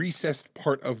most recessed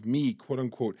part of me, quote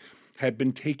unquote, had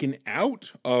been taken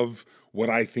out of what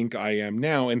I think I am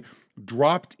now and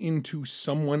dropped into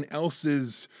someone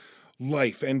else's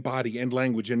life and body and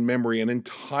language and memory and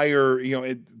entire,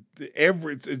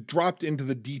 it dropped into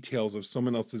the details of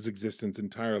someone else's existence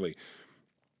entirely.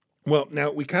 Well,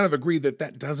 now we kind of agree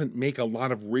that doesn't make a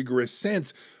lot of rigorous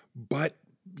sense, but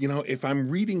if I'm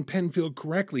reading Penfield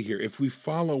correctly here, if we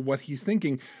follow what he's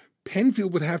thinking,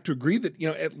 Penfield would have to agree that,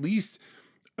 at least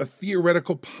a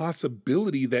theoretical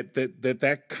possibility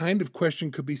that kind of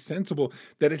question could be sensible,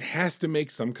 that it has to make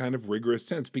some kind of rigorous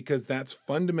sense, because that's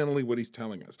fundamentally what he's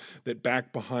telling us, that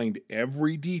back behind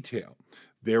every detail,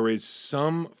 there is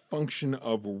some function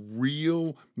of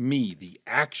real me, the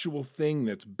actual thing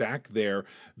that's back there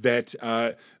that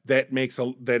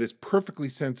is perfectly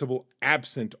sensible,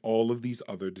 absent all of these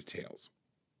other details.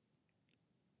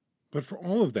 But for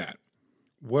all of that,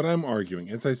 what I'm arguing,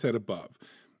 as I said above,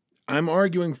 I'm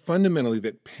arguing fundamentally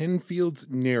that Penfield's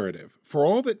narrative, for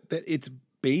all that it's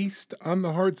based on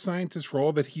the hard sciences, for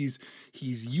all that he's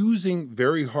using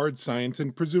very hard science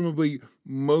and presumably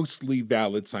mostly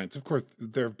valid science. Of course,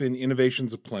 there have been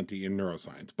innovations aplenty in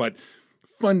neuroscience, but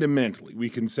fundamentally, we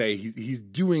can say he's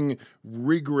doing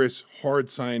rigorous, hard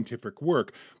scientific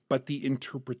work, but the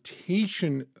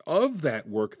interpretation of that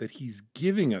work that he's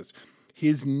giving us,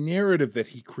 his narrative that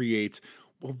he creates,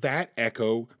 well, that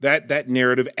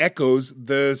narrative echoes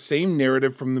the same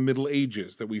narrative from the Middle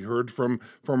Ages that we heard from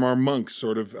our monks,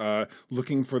 sort of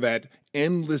looking for that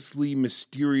endlessly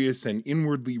mysterious and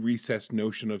inwardly recessed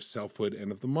notion of selfhood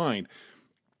and of the mind.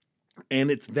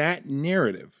 And it's that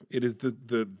narrative. It is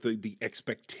the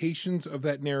expectations of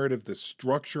that narrative, the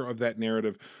structure of that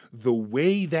narrative, the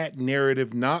way that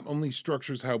narrative not only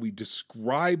structures how we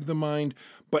describe the mind,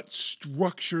 but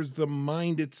structures the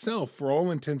mind itself for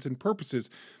all intents and purposes.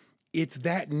 It's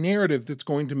that narrative that's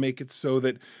going to make it so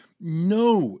that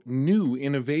no new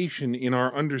innovation in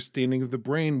our understanding of the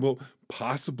brain will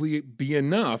possibly be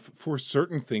enough for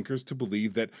certain thinkers to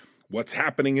believe that what's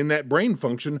happening in that brain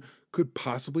function could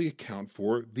possibly account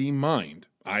for the mind,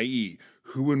 i.e.,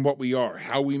 who and what we are,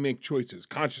 how we make choices,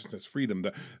 consciousness, freedom,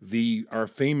 our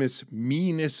famous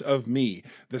me-ness of me,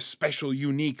 the special,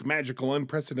 unique, magical,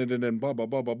 unprecedented, and blah, blah,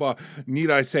 blah, blah, blah.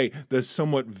 Need I say, the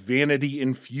somewhat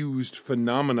vanity-infused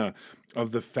phenomena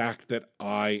of the fact that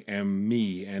I am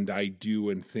me, and I do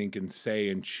and think and say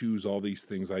and choose all these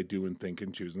things I do and think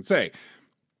and choose and say.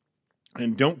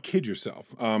 And don't kid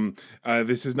yourself.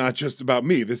 This is not just about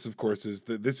me. This, of course,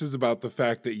 this is about the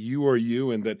fact that you are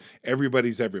you and that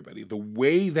everybody's everybody. The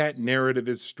way that narrative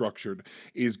is structured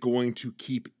is going to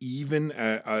keep even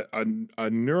a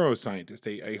neuroscientist,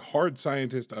 a hard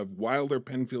scientist of Wilder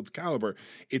Penfield's caliber,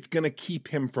 it's going to keep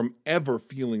him from ever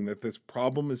feeling that this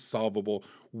problem is solvable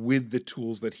with the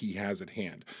tools that he has at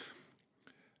hand.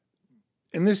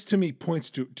 And this, to me, points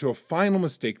to a final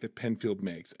mistake that Penfield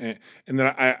makes, and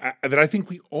that I think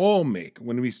we all make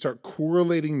when we start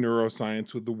correlating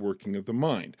neuroscience with the working of the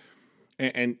mind.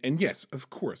 And yes,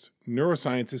 of course,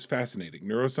 neuroscience is fascinating.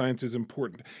 Neuroscience is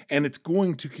important, and it's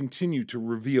going to continue to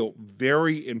reveal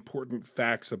very important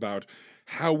facts about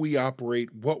how we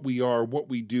operate, what we are, what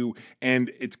we do,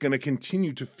 and it's going to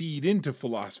continue to feed into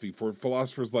philosophy. For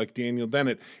philosophers like Daniel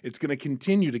Dennett, it's going to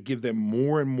continue to give them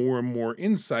more and more and more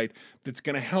insight that's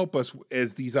going to help us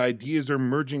as these ideas are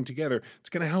merging together. It's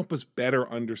going to help us better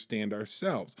understand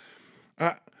ourselves.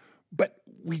 But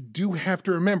we do have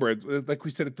to remember, like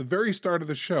we said at the very start of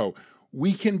the show,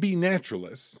 we can be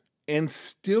naturalists and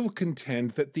still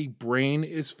contend that the brain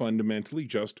is fundamentally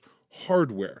just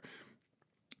hardware.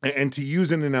 And to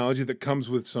use an analogy that comes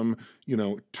with some,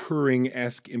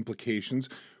 Turing-esque implications,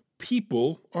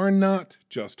 people are not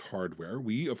just hardware.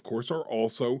 We, of course, are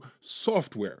also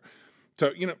software.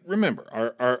 So, remember,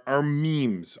 our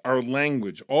memes, our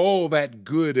language, all that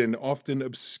good and often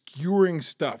obscuring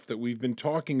stuff that we've been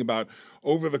talking about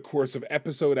over the course of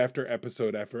episode after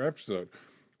episode after episode,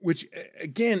 which,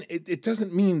 again, it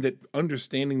doesn't mean that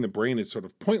understanding the brain is sort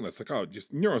of pointless. Like,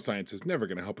 just neuroscience is never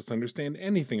going to help us understand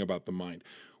anything about the mind.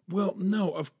 Well,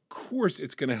 no, of course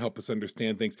it's going to help us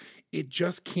understand things. It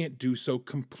just can't do so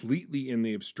completely in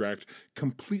the abstract,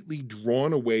 completely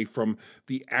drawn away from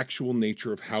the actual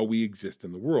nature of how we exist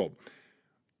in the world.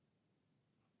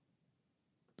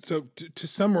 So to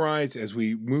summarize, as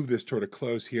we move this toward a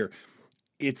close here,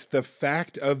 it's the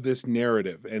fact of this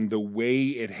narrative and the way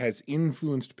it has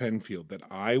influenced Penfield that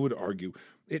I would argue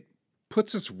it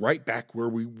puts us right back where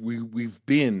we've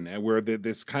been, and where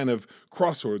this kind of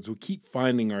crossroads we keep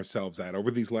finding ourselves at over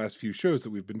these last few shows that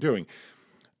we've been doing.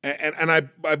 And I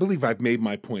believe I've made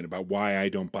my point about why I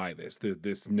don't buy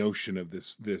this notion of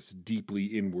this deeply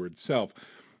inward self.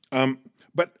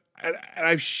 But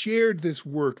I've shared this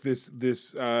work, this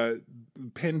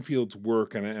Penfield's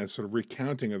work, and a sort of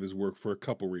recounting of his work for a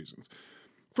couple reasons.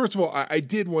 First of all, I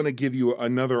did want to give you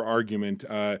another argument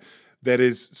that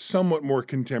is somewhat more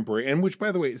contemporary, and which,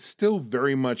 by the way, is still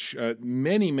very much,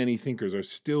 many thinkers are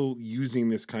still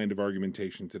using this kind of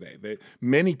argumentation today.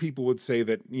 Many people would say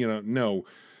that, no,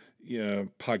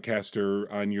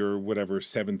 podcaster, on your whatever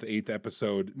seventh, eighth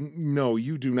episode, no,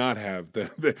 you do not have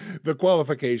the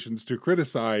qualifications to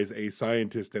criticize a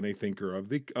scientist and a thinker of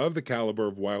the caliber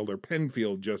of Wilder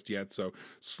Penfield just yet. So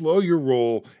slow your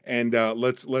roll, and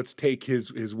let's take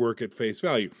his work at face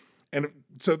value. And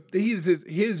so his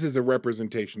is a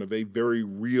representation of a very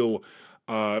real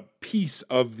piece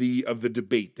of the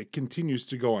debate that continues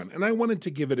to go on. And I wanted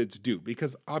to give it its due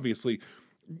because obviously,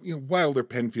 Wilder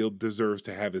Penfield deserves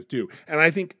to have his due. And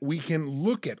I think we can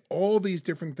look at all these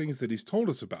different things that he's told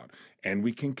us about, and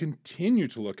we can continue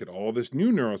to look at all this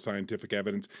new neuroscientific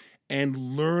evidence and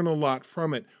learn a lot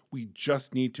from it. We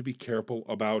just need to be careful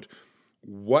about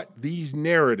what these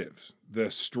narratives, the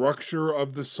structure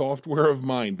of the software of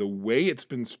mind, the way it's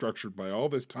been structured by all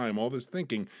this time, all this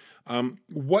thinking,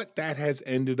 what that has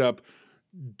ended up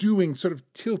doing, sort of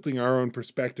tilting our own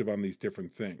perspective on these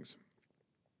different things.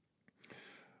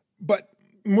 But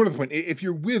more to the point, if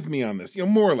you're with me on this,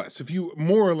 more or less, if you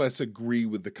more or less agree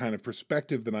with the kind of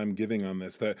perspective that I'm giving on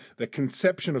this, the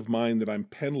conception of mind that I'm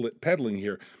peddling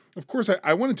here, of course,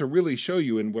 I wanted to really show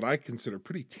you in what I consider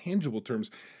pretty tangible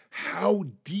terms how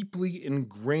deeply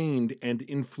ingrained and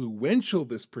influential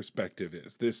this perspective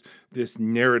is. This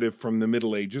narrative from the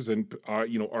Middle Ages, and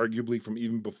arguably from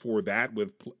even before that,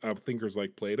 with thinkers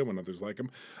like Plato and others like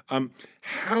him,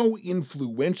 how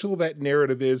influential that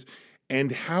narrative is,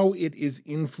 and how it is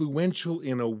influential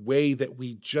in a way that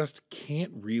we just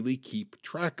can't really keep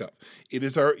track of. It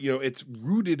is it's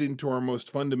rooted into our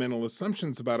most fundamental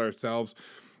assumptions about ourselves.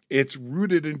 It's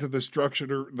rooted into the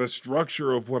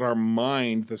structure of what our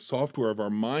mind, the software of our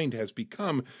mind, has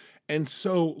become. And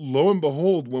so, lo and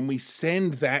behold, when we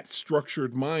send that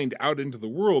structured mind out into the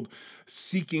world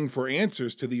seeking for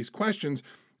answers to these questions,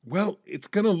 well, it's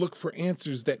going to look for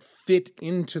answers that fit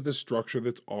into the structure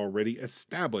that's already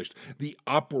established. The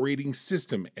operating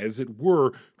system, as it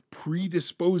were,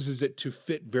 predisposes it to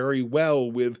fit very well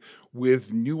with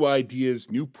new ideas,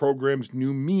 new programs,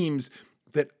 new memes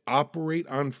that operate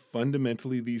on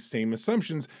fundamentally these same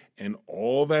assumptions, and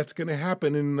all that's going to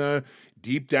happen in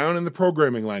deep down in the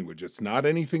programming language. It's not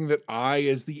anything that I,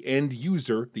 as the end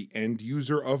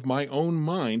user of my own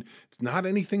mind, it's not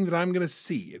anything that I'm going to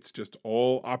see. It's just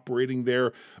all operating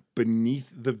there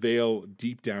beneath the veil,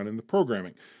 deep down in the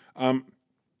programming.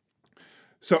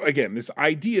 So again, this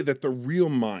idea that the real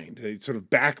mind, sort of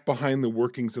back behind the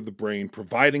workings of the brain,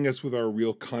 providing us with our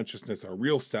real consciousness, our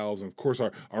real selves, and of course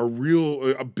our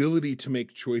real ability to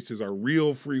make choices, our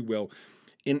real free will,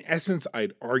 In essence,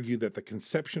 I'd argue that the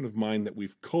conception of mind that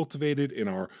we've cultivated in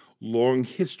our long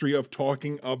history of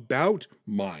talking about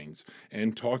minds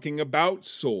and talking about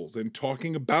souls and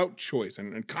talking about choice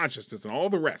and consciousness and all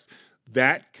the rest,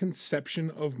 that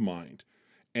conception of mind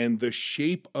and the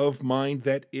shape of mind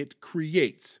that it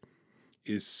creates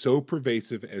is so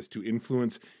pervasive as to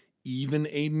influence even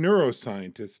a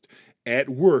neuroscientist at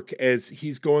work as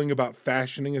he's going about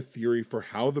fashioning a theory for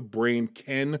how the brain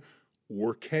can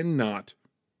or cannot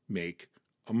make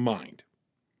a mind.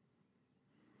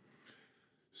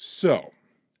 So,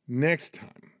 next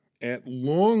time, at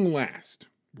long last,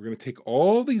 we're going to take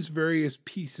all these various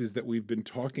pieces that we've been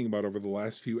talking about over the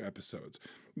last few episodes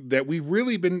that we've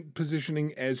really been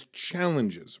positioning as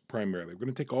challenges primarily. We're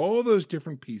going to take all those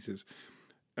different pieces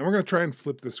and we're going to try and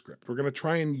flip the script. We're going to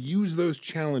try and use those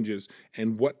challenges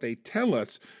and what they tell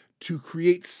us to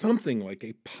create something like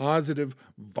a positive,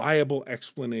 viable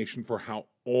explanation for how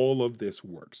all of this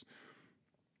works.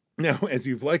 Now, as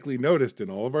you've likely noticed in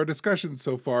all of our discussions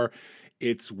so far,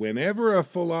 it's whenever a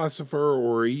philosopher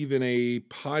or even a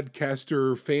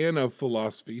podcaster fan of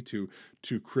philosophy, to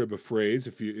crib a phrase,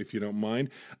 if you don't mind,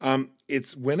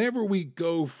 it's whenever we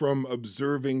go from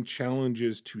observing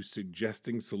challenges to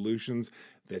suggesting solutions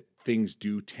that things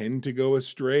do tend to go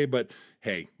astray. But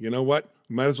hey, you know what?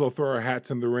 Might as well throw our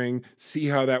hats in the ring, see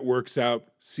how that works out,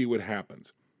 see what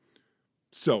happens.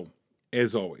 So,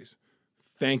 as always,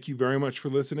 thank you very much for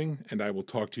listening, and I will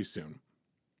talk to you soon.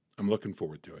 I'm looking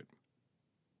forward to it.